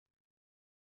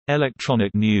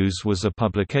Electronic News was a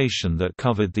publication that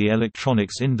covered the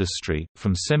electronics industry,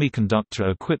 from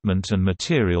semiconductor equipment and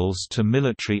materials to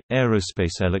military,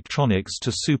 aerospace electronics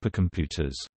to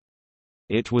supercomputers.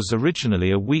 It was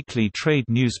originally a weekly trade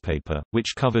newspaper,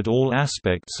 which covered all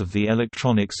aspects of the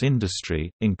electronics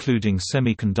industry, including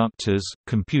semiconductors,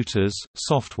 computers,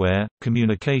 software,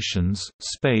 communications,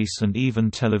 space and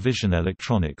even television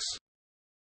electronics.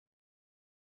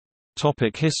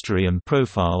 History and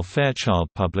profile. Fairchild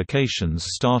Publications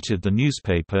started the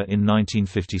newspaper in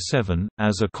 1957,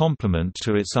 as a complement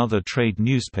to its other trade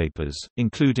newspapers,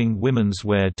 including Women's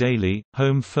Wear Daily,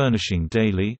 Home Furnishing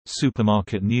Daily,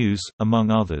 Supermarket News,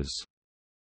 among others.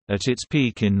 At its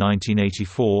peak in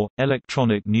 1984,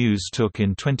 Electronic News took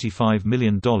in $25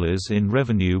 million in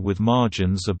revenue with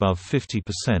margins above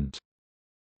 50%.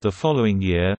 The following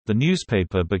year, the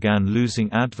newspaper began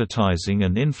losing advertising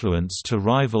and influence to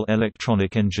rival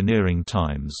Electronic Engineering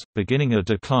Times, beginning a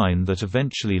decline that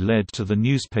eventually led to the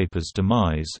newspaper's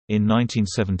demise. In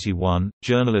 1971,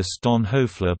 journalist Don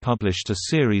Hoefler published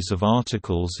a series of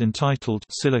articles entitled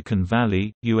Silicon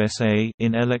Valley, USA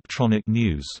in Electronic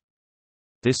News.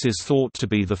 This is thought to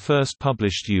be the first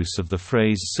published use of the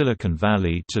phrase Silicon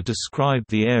Valley to describe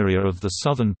the area of the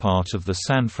southern part of the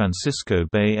San Francisco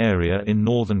Bay Area in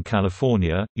Northern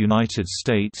California, United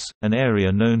States, an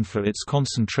area known for its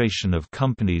concentration of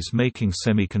companies making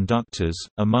semiconductors,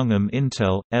 among them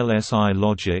Intel, LSI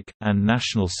Logic, and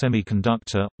National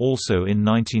Semiconductor. Also in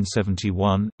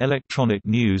 1971, Electronic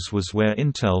News was where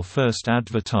Intel first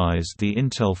advertised the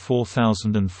Intel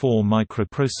 4004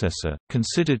 microprocessor,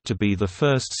 considered to be the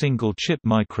first single-chip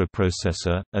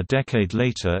microprocessor. A decade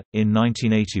later, in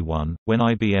 1981, when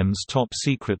IBM's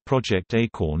top-secret Project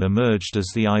Acorn emerged as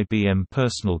the IBM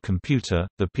Personal Computer,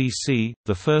 the PC,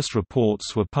 the first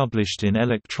reports were published in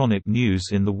Electronic News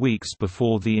in the weeks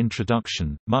before the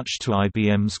introduction, much to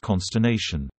IBM's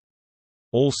consternation.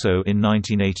 Also in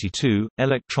 1982,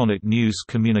 Electronic News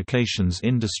communications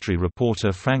industry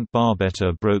reporter Frank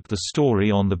Barbetta broke the story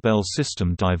on the Bell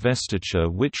System divestiture,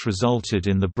 which resulted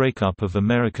in the breakup of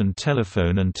American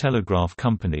Telephone and Telegraph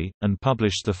Company, and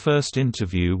published the first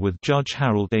interview with Judge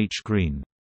Harold H. Green.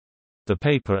 The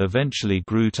paper eventually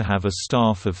grew to have a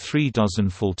staff of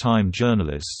 36 full-time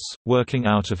journalists, working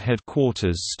out of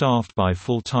headquarters staffed by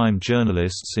full-time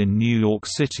journalists in New York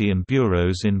City and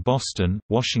bureaus in Boston,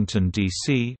 Washington,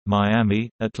 D.C., Miami,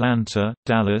 Atlanta,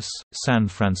 Dallas, San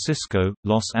Francisco,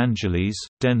 Los Angeles,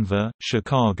 Denver,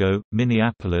 Chicago,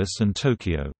 Minneapolis and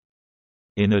Tokyo.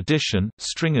 In addition,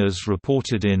 stringers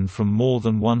reported in from more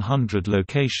than 100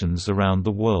 locations around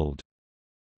the world.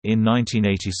 In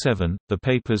 1987, the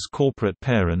paper's corporate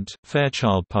parent,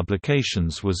 Fairchild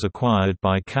Publications, was acquired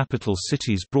by Capital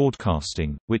Cities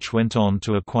Broadcasting, which went on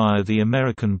to acquire the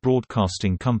American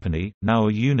Broadcasting Company, now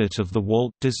a unit of the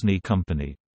Walt Disney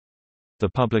Company.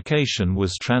 The publication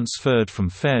was transferred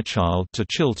from Fairchild to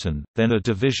Chilton, then a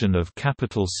division of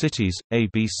Capital Cities,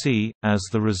 ABC, as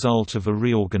the result of a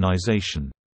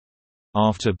reorganization.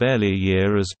 After barely a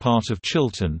year as part of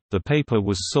Chilton, the paper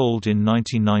was sold in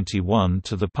 1991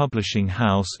 to the publishing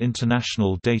house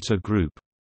International Data Group.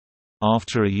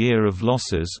 After a year of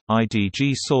losses,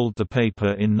 IDG sold the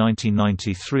paper in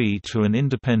 1993 to an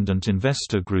independent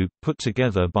investor group put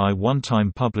together by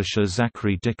one-time publisher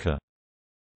Zachary Dicker.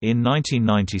 In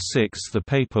 1996 the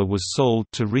paper was sold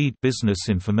to Reed Business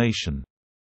Information.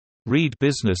 Reed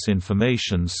Business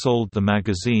Information sold the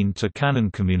magazine to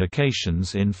Canon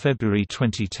Communications in February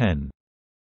 2010.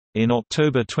 In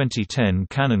October 2010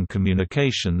 Canon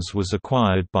Communications was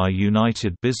acquired by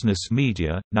United Business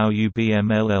Media, now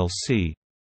UBM LLC.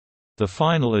 The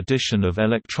final edition of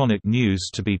Electronic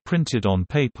News to be printed on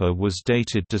paper was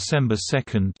dated December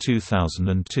 2,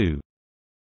 2002.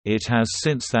 It has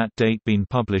since that date been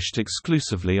published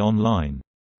exclusively online.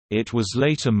 It was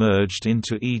later merged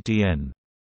into EDN.